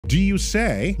Do you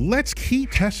say, let's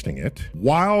keep testing it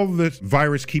while the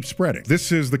virus keeps spreading?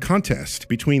 This is the contest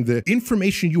between the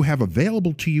information you have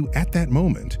available to you at that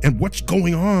moment and what's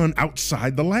going on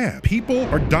outside the lab. People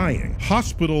are dying.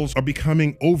 Hospitals are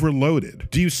becoming overloaded.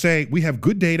 Do you say, we have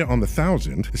good data on the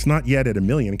 1,000. It's not yet at 1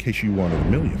 million in case you wanted 1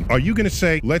 million. Are you going to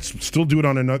say, let's still do it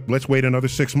on another, let's wait another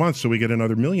 6 months so we get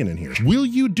another 1 million in here? Will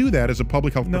you do that as a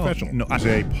public health professional? No. It's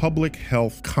a public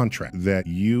health contract that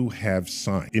you have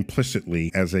signed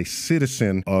implicitly as a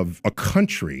citizen of a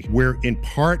country where in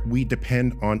part we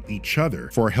depend on each other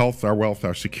for health, our wealth,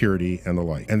 our security, and the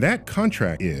like. And that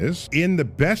contract is in the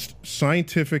best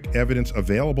scientific evidence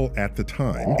available at the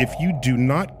time. If you do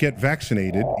not get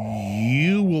vaccinated,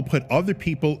 you will put other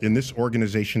people in this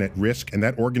organization at risk, and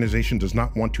that organization does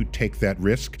not want to take that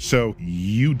risk. So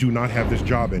you do not have this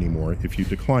job anymore if you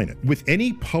decline it. With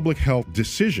any public health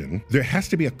decision, there has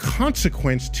to be a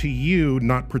consequence to you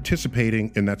not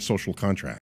participating in that social contract.